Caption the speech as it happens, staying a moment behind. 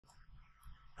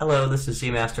Hello, this is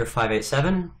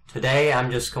ZMaster587. Today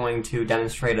I'm just going to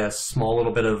demonstrate a small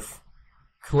little bit of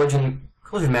collision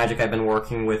magic I've been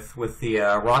working with the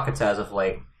rockets as of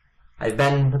late. I've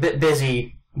been a bit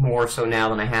busy, more so now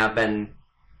than I have been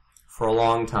for a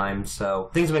long time, so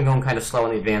things have been going kind of slow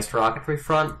on the advanced rocketry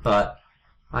front, but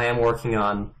I am working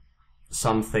on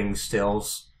some things still.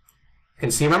 You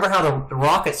can see, remember how the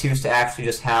rockets used to actually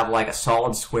just have like a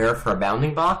solid square for a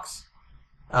bounding box?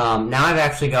 Now I've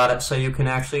actually got it so you can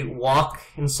actually walk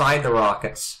inside the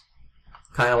rockets,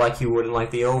 kind of like you would in like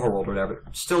the overworld or whatever.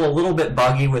 Still a little bit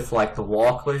buggy with like the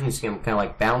wall collision. You see I'm kind of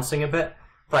like bouncing a bit,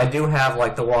 but I do have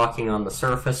like the walking on the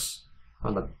surface,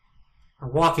 or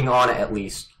walking on it at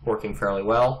least, working fairly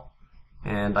well.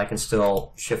 And I can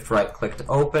still shift right click to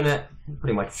open it,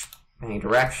 pretty much any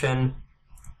direction.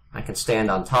 I can stand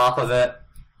on top of it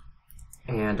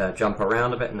and jump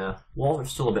around a bit. And the walls are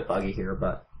still a bit buggy here,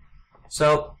 but.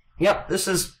 So, yep, this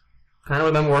is kind of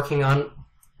what I've been working on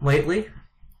lately.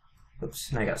 Oops,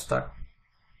 and I got stuck.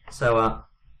 So,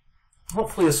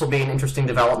 hopefully this will be an interesting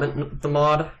development with the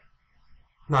mod.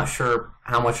 Not sure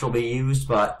how much will be used,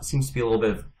 but it seems to be a little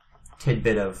bit of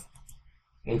tidbit of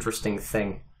interesting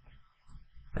thing.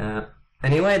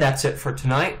 Anyway, that's it for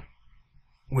tonight.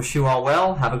 Wish you all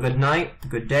well. Have a good night,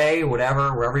 good day,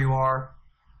 whatever, wherever you are.